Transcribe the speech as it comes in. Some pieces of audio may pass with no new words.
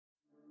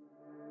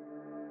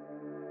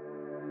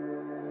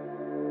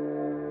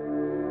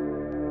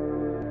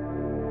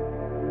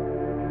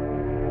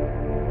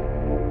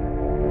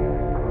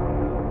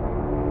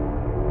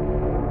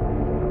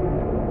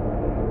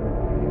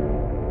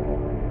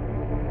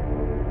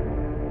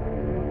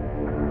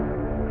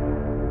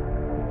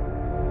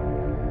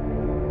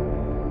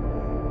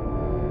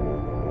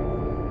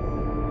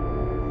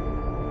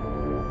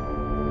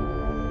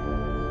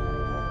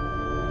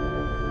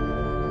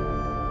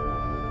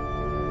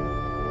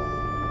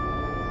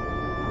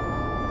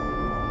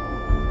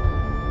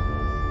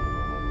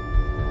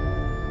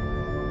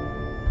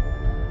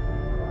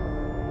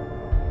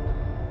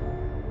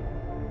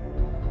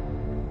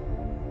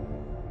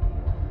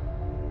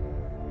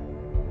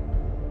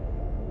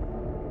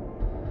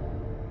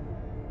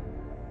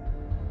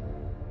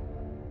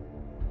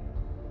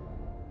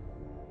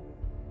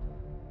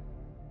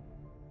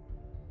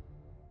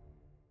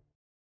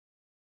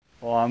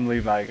Well, I'm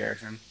Levi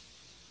Garrison,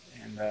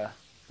 and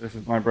this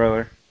is my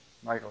brother,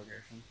 Michael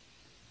Garrison,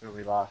 who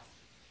we lost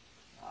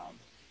a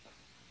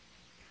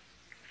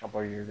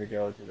couple of years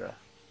ago to the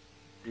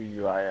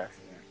DUI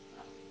accident.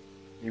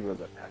 He was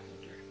a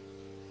passenger.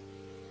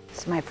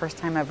 It's my first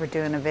time ever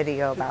doing a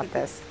video about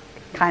this.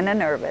 Kind of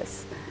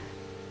nervous.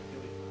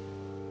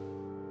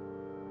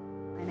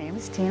 My name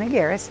is Tina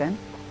Garrison.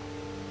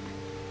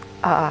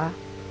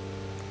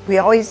 We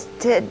always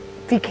did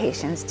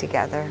vacations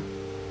together,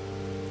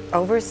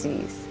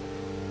 overseas.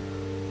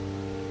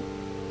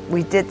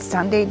 We did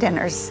Sunday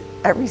dinners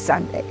every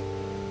Sunday.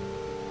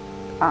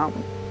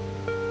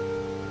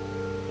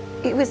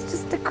 He was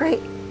just a great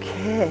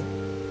kid.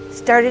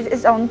 Started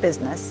his own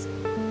business.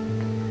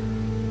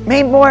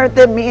 Made more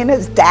than me and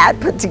his dad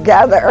put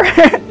together.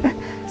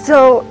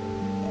 So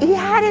he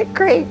had it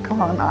great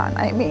going on.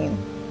 I mean,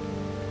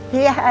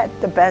 he had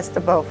the best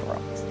of both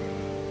worlds.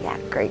 He had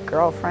a great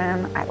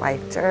girlfriend. I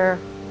liked her.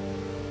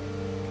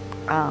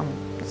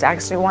 It's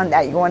actually one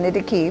that you wanted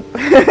to keep.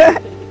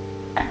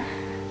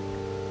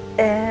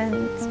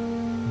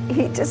 And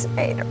he just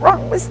made a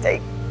wrong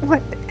mistake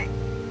one day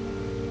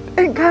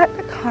and got in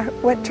a car,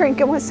 went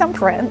drinking with some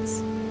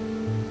friends,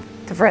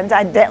 the friends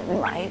I didn't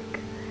like.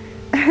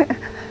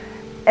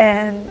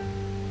 And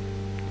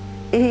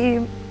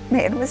he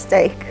made a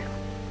mistake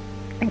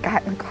and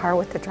got in a car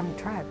with a drunk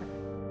driver.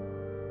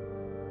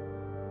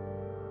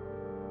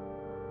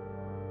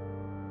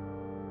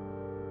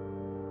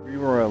 We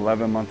were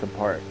 11 months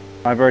apart.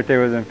 My birthday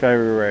was in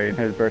February, and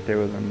his birthday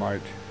was in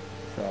March,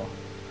 so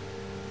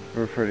we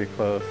were pretty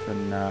close.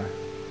 And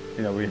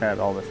you know, we had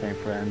all the same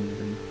friends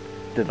and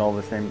did all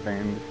the same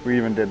things. We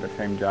even did the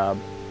same job.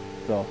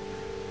 So,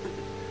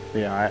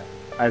 yeah,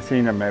 I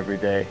seen him every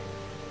day,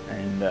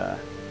 and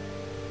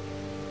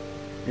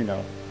you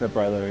know, the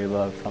brother he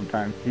loved.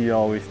 Sometimes he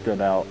always stood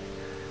out.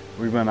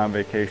 We went on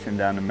vacation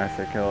down to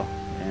Mexico,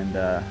 and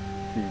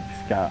he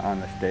just got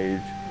on the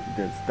stage,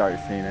 did start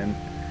singing.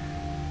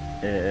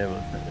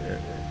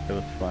 It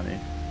was funny.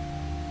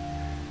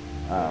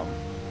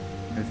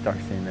 And start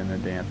singing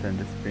and dancing,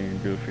 just being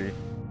goofy.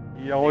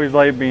 He always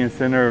liked being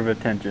center of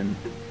attention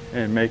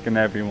and making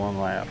everyone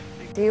laugh.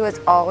 He was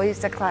always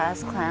the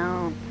class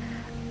clown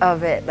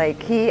of it.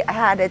 Like, he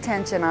had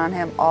attention on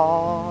him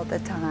all the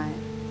time.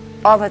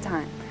 All the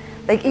time.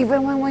 Like,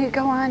 even when we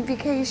go on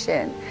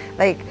vacation,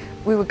 like,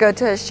 we would go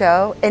to a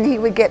show and he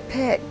would get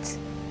picked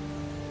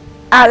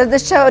out of the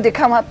show to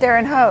come up there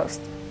and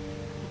host.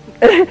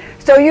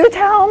 So you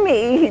tell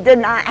me he did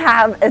not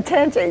have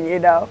attention, you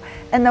know.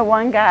 And the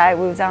one guy,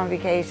 we was on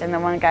vacation, the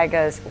one guy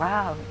goes,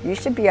 wow, you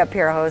should be up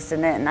here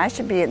hosting it and I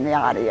should be in the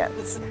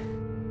audience.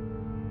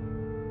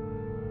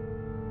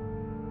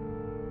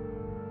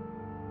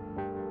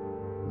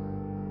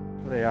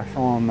 I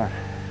saw him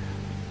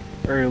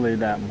early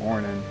that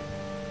morning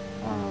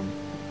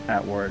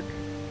at work,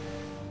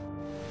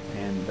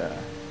 and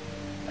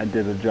I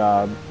did a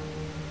job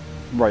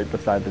right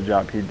beside the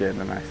job he did,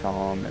 and I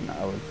saw him and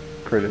I was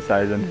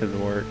criticizing his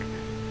work,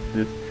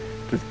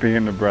 just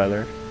being a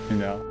brother, you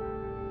know.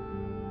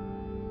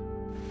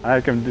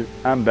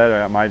 I'm better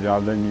at my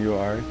job than you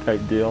are,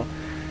 type deal.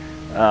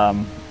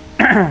 And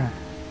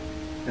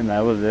that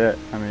was it.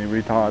 I mean,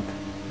 we talked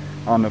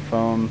on the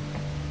phone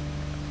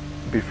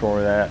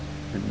before that,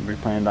 and we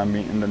planned on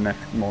meeting the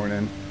next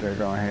morning. They're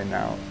going to hang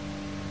out,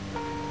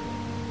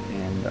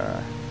 and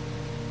that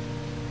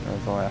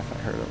was the last I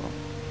heard of him.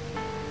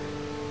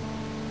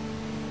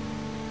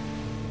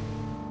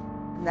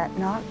 That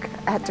knock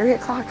at 3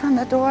 o'clock on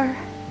the door,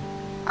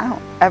 I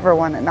don't ever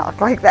want to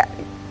knock like that.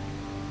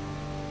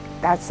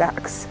 That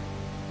sucks.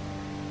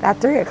 That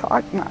 3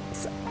 o'clock knock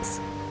sucks.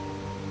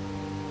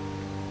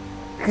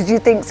 Because you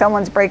think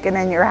someone's breaking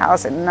in your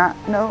house and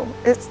no,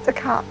 it's the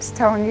cops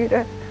telling you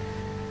to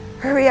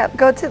hurry up,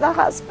 go to the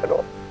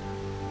hospital.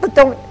 But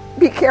don't,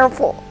 be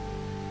careful.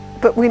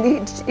 But we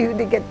need you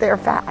to get there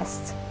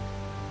fast.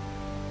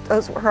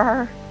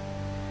 That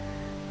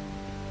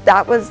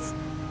was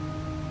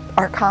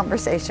our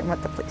conversation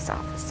with the police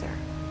officer.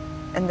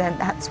 And then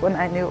that's when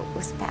I knew it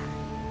was bad.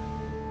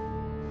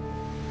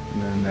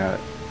 And then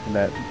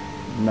that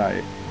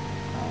night,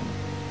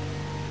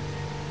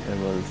 it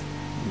was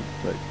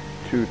like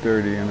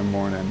 2:30 in the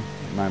morning.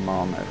 My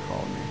mom had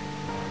called me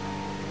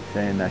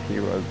saying that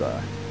he was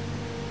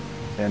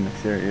in a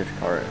serious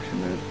car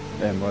accident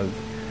and was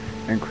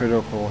in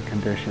critical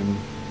condition.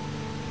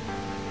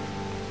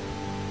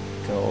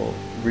 So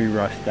we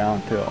rushed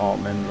down to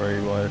Altman where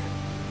he was,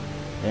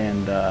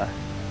 and as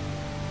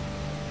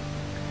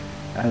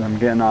I'm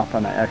getting off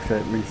on the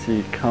exit, we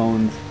see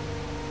cones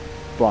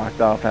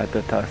blocked off at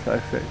the test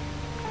exit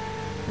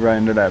right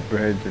under that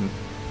bridge, and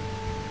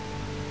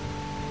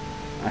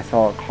I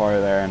saw a car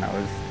there and I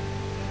was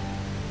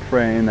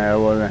praying that it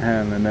wasn't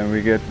him. And then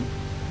we get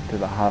to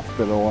the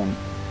hospital and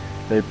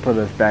they put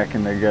us back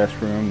in the guest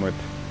room, which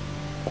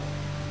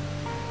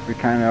we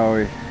kind of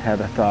always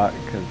had a thought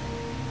because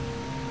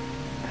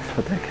that's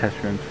what the guest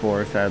room's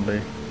for,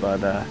 sadly.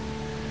 But and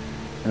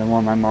then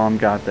when my mom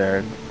got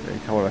there, they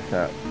told us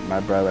that my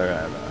brother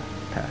had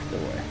passed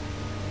away.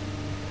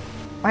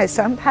 My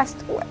son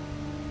passed away,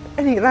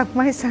 and he left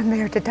my son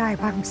there to die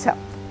by himself.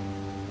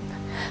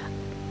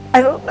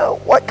 I don't know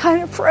what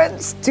kind of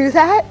friends do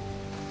that,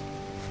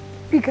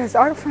 because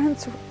our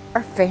friends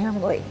are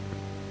family.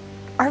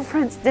 Our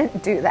friends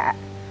didn't do that.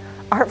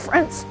 Our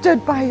friends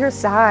stood by your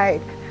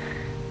side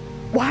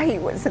while he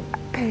was in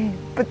that pain.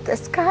 But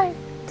this guy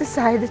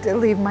decided to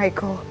leave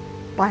Michael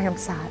by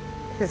his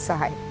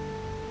side.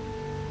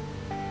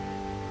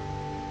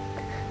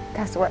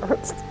 That's what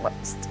hurts the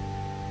most,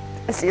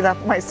 is he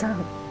left my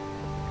son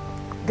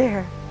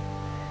there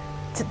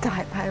to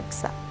die by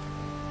himself.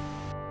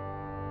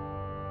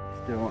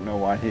 Still don't know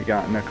why he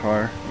got in the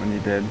car when he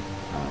did,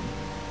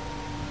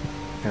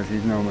 because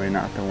he's normally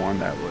not the one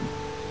that would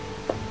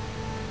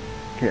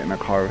get in a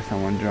car with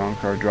someone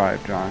drunk or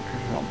drive drunk or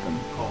something.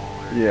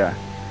 Yeah.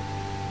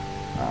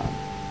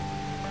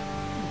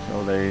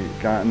 So they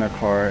got in the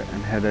car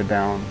and headed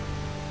down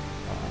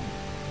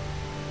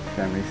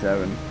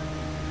 77.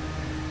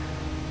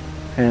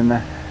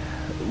 And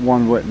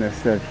one witness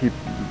said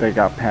they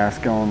got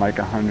past going like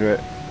 100,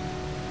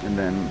 and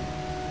then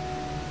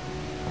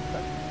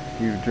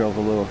he drove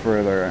a little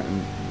further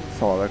and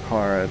saw the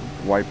car had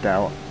wiped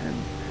out. And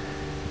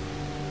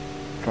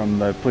from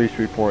the police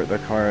report, the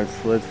car had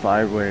slid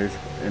sideways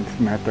and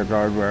smacked the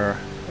guardrail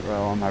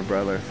on my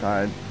brother's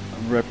side,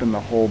 ripping the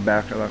whole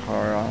back of the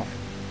car off.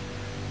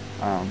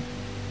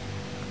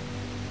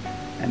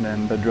 And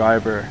then the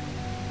driver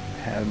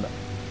had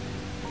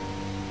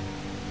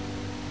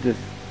just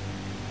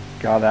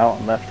got out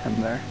and left him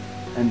there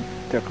and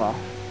took off.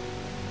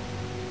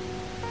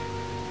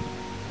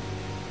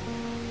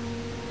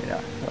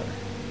 Yeah, so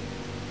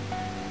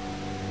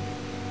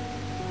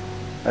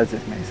that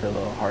just makes it a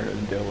little harder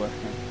to deal with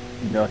him.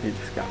 You know, he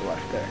just got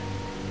left there.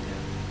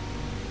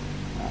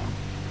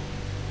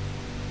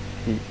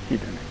 He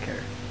didn't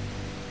care.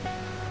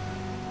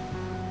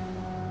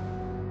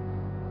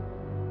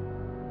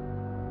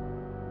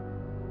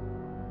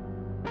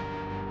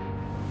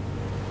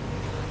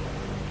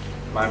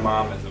 My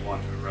mom is the one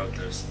who wrote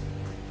this,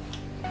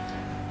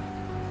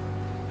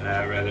 and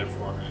I read it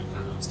for her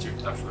because it was too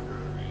tough for her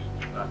to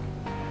read, but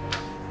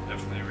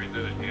definitely read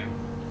it again.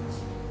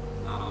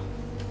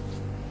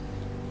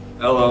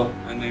 Hello,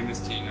 my name is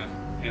Tina,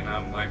 and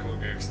I'm Michael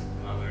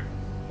Garrison's mother.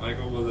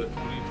 Michael was a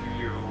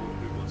 22-year-old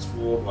who was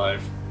full of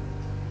life.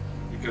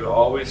 You could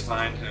always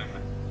find him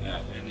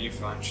at any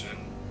function,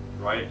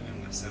 right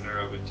in the center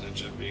of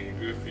attention, being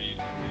goofy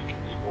and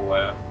making people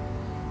laugh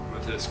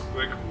with his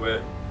quick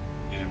wit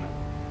and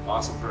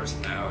awesome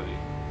personality.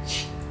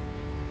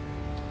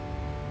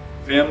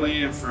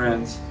 Family and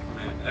friends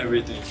meant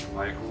everything to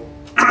Michael,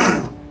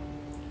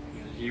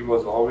 and he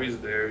was always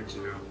there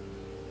to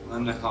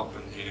lend a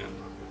helping hand.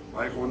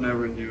 Michael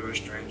never knew a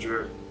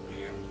stranger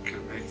and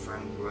could make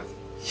friends with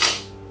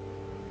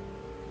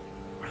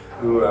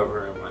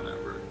whoever and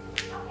whenever.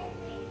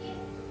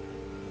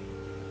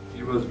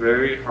 He was a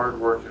very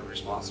hard-working,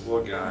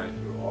 responsible guy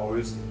who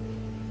always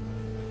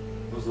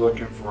was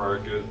looking for a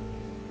good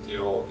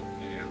deal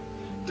and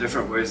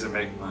different ways to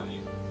make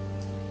money.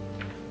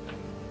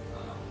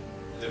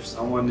 If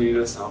someone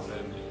needed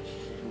something,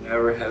 he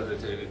never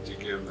hesitated to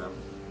give them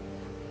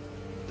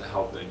the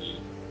help they need.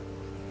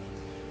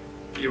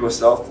 He was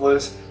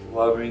selfless,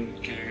 loving,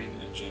 caring,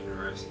 and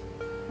generous.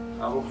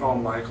 I will call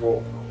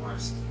Michael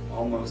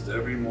almost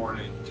every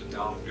morning to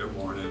tell him good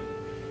morning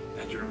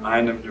and to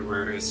remind him to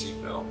wear his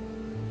seatbelt.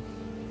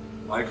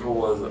 Michael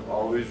was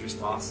always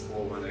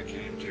responsible when it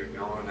came to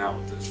going out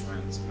with his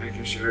friends,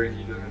 making sure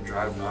he didn't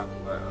drive drunk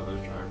and let others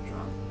drive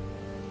drunk.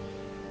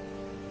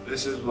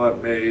 This is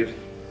what made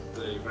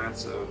the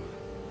events of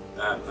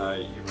that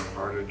night even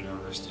harder to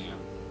understand.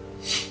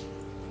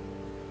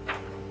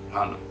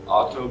 On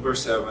October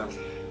 7th,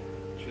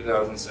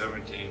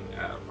 2017,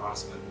 at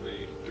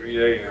approximately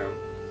 3 a.m.,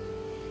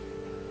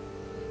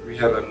 we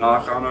had a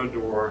knock on our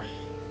door,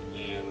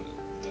 and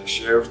the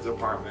sheriff's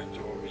department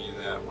told me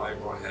that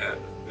Michael had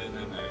been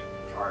in a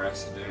car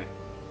accident,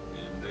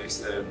 and they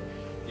said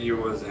he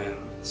was in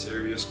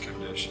serious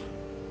condition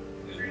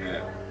and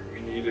that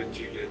we needed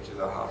to get to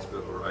the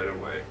hospital right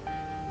away.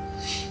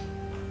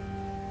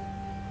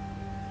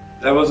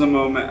 That was a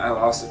moment I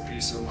lost a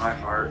piece of my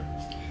heart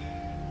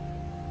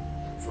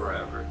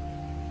forever.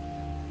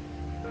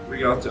 We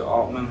got to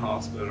Altman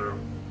Hospital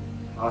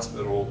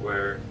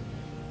where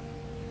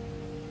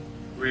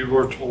we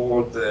were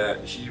told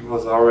that he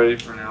was already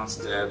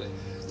pronounced dead.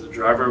 The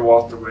driver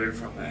walked away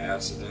from the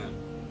accident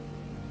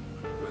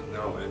with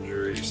no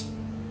injuries.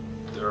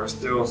 There are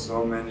still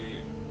so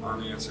many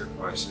unanswered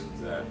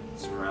questions that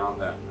surround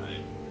that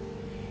night.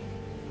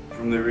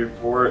 From the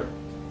report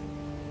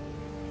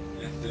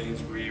and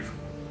things we've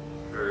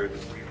heard,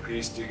 we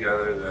pieced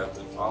together that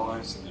the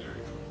following scenario.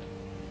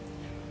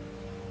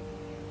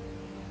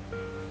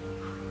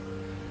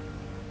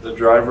 The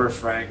driver,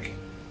 Frank,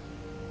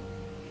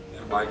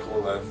 and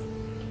Michael left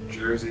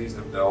Jersey's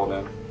in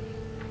Belden.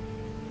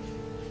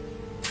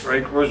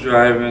 Frank was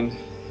driving.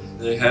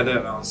 They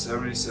headed on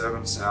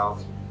 77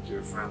 South to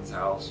a friend's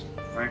house.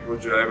 Frank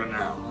was driving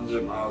at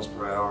 100 miles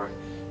per hour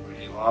when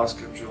he lost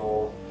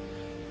control,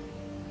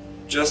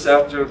 Just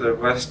after the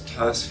West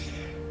Tusk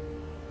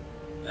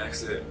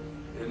exit,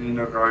 hitting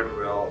a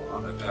guardrail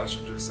on the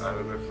passenger side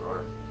of the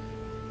car,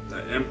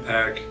 the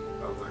impact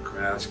of the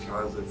crash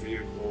caused the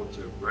vehicle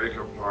to break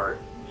apart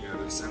near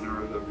the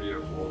center of the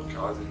vehicle,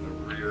 causing the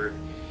rear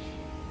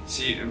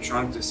seat and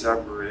trunk to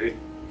separate.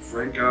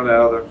 Frank got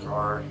out of the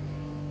car,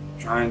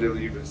 trying to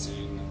leave the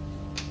scene,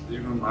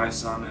 leaving my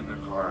son in the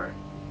car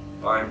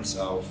by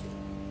himself.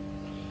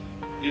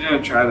 He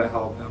didn't try to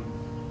help him.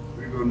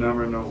 We will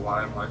never know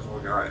why Michael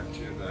got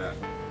into that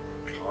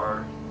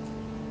car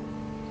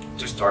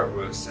to start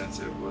with, since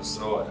it was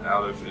so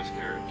out of his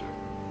character.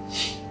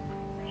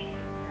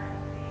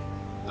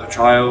 The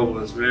trial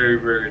was very,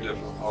 very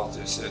difficult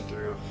to sit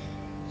through.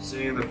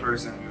 Seeing the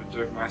person who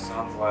took my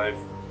son's life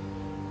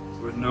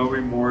with no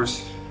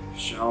remorse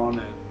shown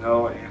and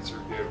no answer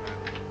given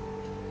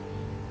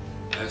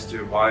as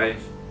to why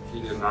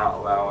he did not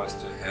allow us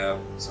to have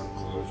some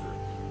closure.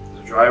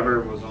 The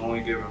driver was only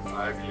given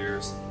 5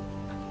 years,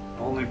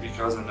 only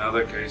because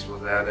another case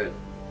was added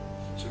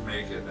to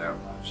make it that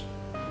much.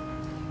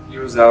 He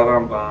was out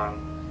on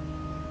bond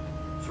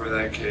for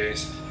that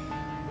case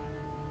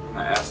when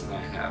the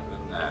accident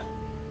happened that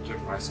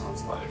took my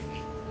son's life.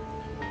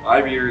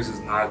 5 years is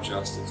not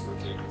justice for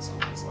taking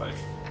someone's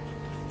life.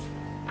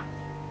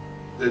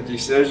 The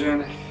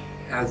decision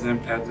has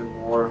impacted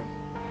more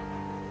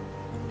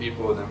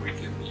people than we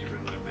can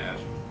even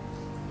imagine.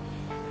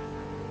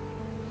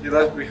 He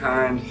left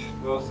behind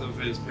both of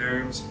his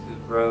parents, his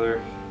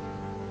brother,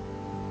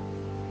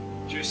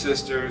 2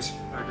 sisters,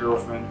 a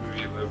girlfriend who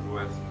he lived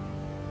with,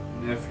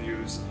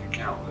 nephews, and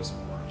countless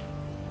more.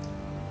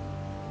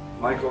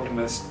 Michael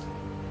missed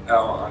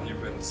out on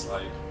events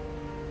like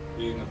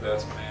being the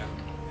best man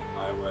in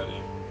my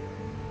wedding,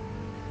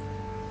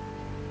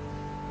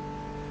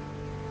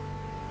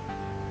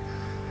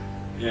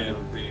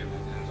 and being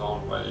in his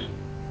own wedding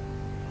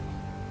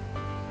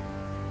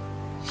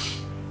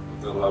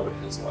with the love of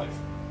his life,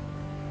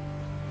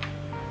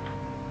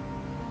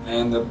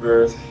 and the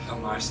birth of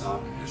my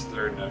son, his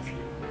 3rd nephew.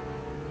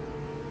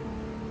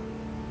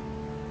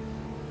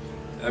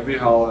 Every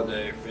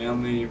holiday,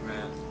 family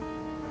event,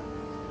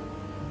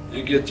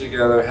 and get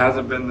together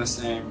hasn't been the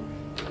same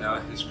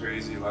without his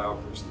crazy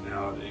loud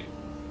personality.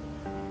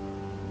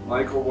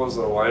 Michael was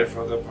the life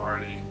of the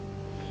party,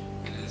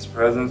 and his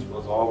presence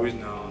was always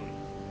known.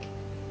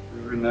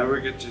 We would never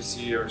get to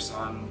see our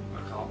son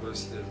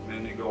accomplish his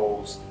many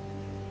goals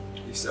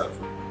he set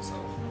for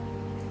himself,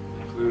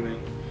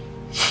 including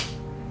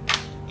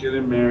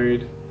getting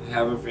married and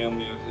have a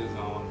family of his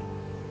own.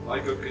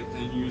 Michael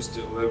continues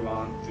to live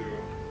on through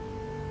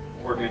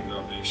organ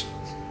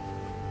donations.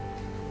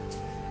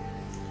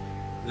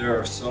 There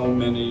are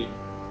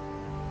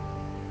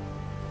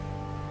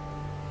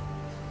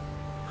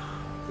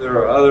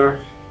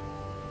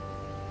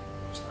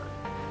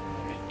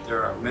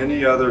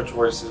many other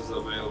choices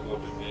available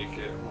to make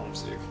it home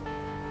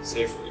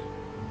safely.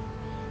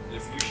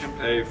 If you can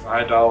pay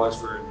 $5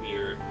 for a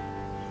beer, you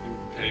can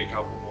pay a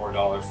couple more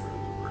dollars for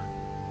Uber.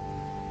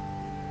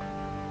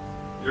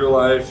 Your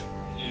life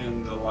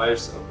and the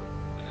lives of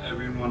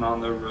everyone on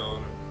the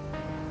road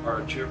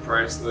are too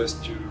priceless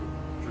to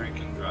drink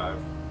and drive.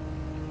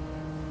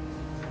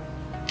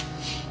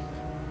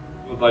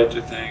 Would like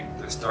to thank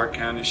the Stark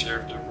County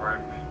Sheriff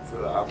Department for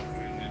the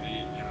opportunity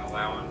in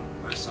allowing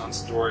my son's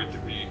story to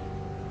be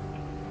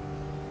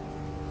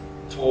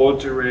told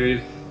to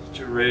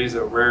raise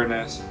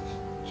awareness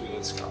to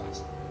this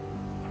cause.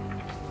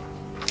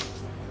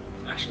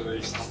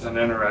 Actually, something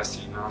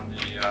interesting on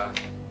the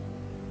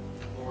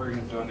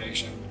organ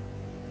donation.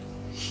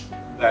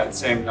 That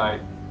same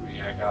night, we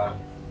had got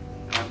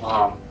my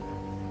mom.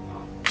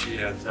 She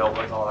had dealt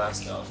with all that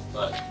stuff,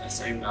 but that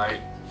same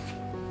night,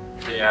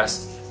 they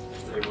asked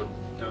if they would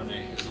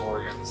donate his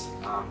organs.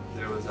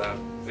 There was a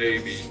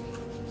baby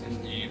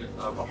in need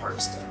of a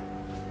heart stem.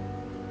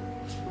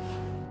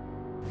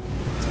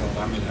 So,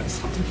 I mean, that's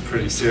something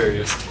pretty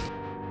serious.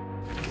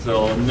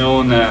 So,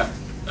 knowing that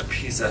a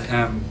piece of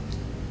him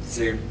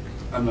saved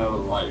another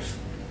life,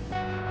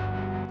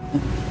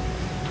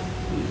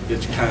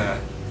 it kind of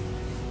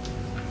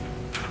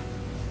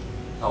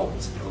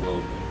helps a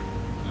little bit,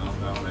 you know,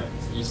 knowing that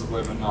he's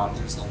living on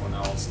to someone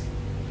else.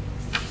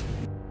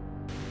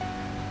 I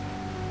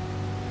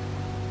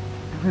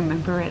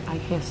remember it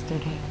like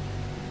yesterday.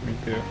 Me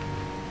too.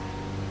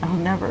 I'll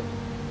never.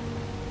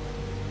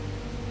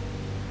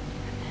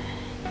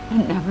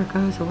 It never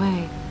goes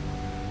away.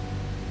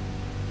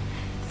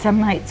 Some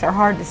nights are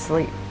hard to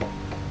sleep.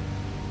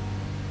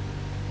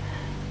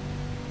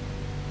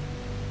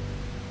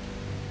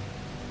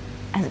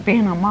 As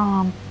being a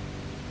mom,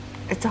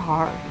 it's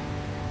hard.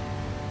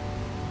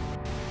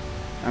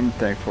 I'm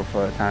thankful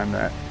for the time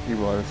that he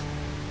was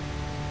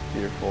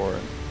here for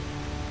it.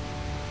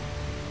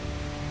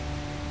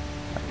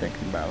 I'm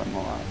thinking about him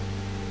a lot.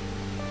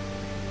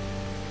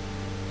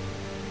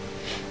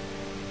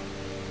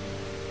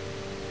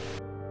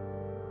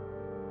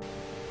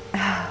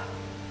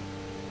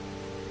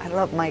 I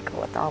love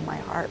Michael with all my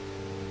heart.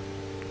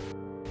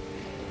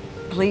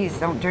 Please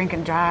don't drink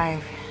and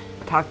drive.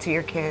 Talk to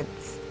your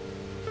kids.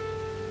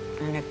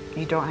 And if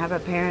you don't have a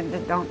parent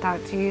that don't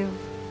talk to you,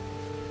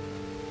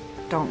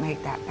 don't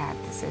make that bad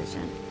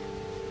decision.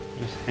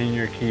 Just hang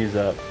your keys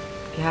up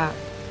Yeah,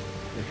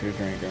 if you're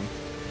drinking.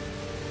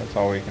 That's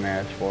all we can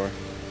ask for.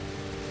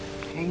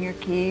 hang your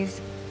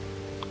keys.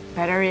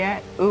 Better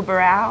yet, Uber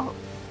out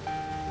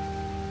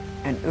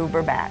and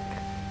Uber back.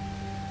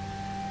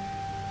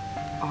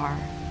 Or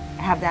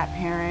have that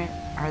parent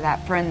or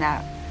that friend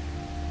that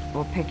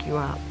will pick you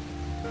up.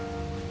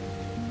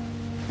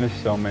 There's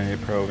so many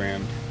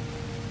programs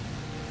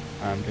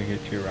to get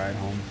you a ride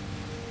home.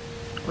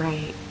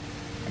 Right.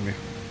 I mean,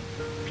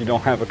 if you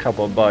don't have a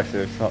couple of bucks,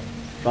 there's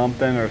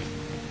something or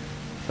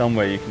some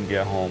way you can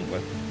get home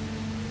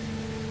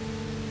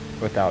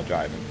without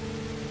driving.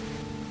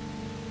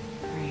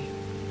 Right.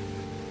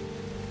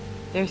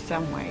 There's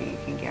some way you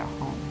can get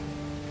home.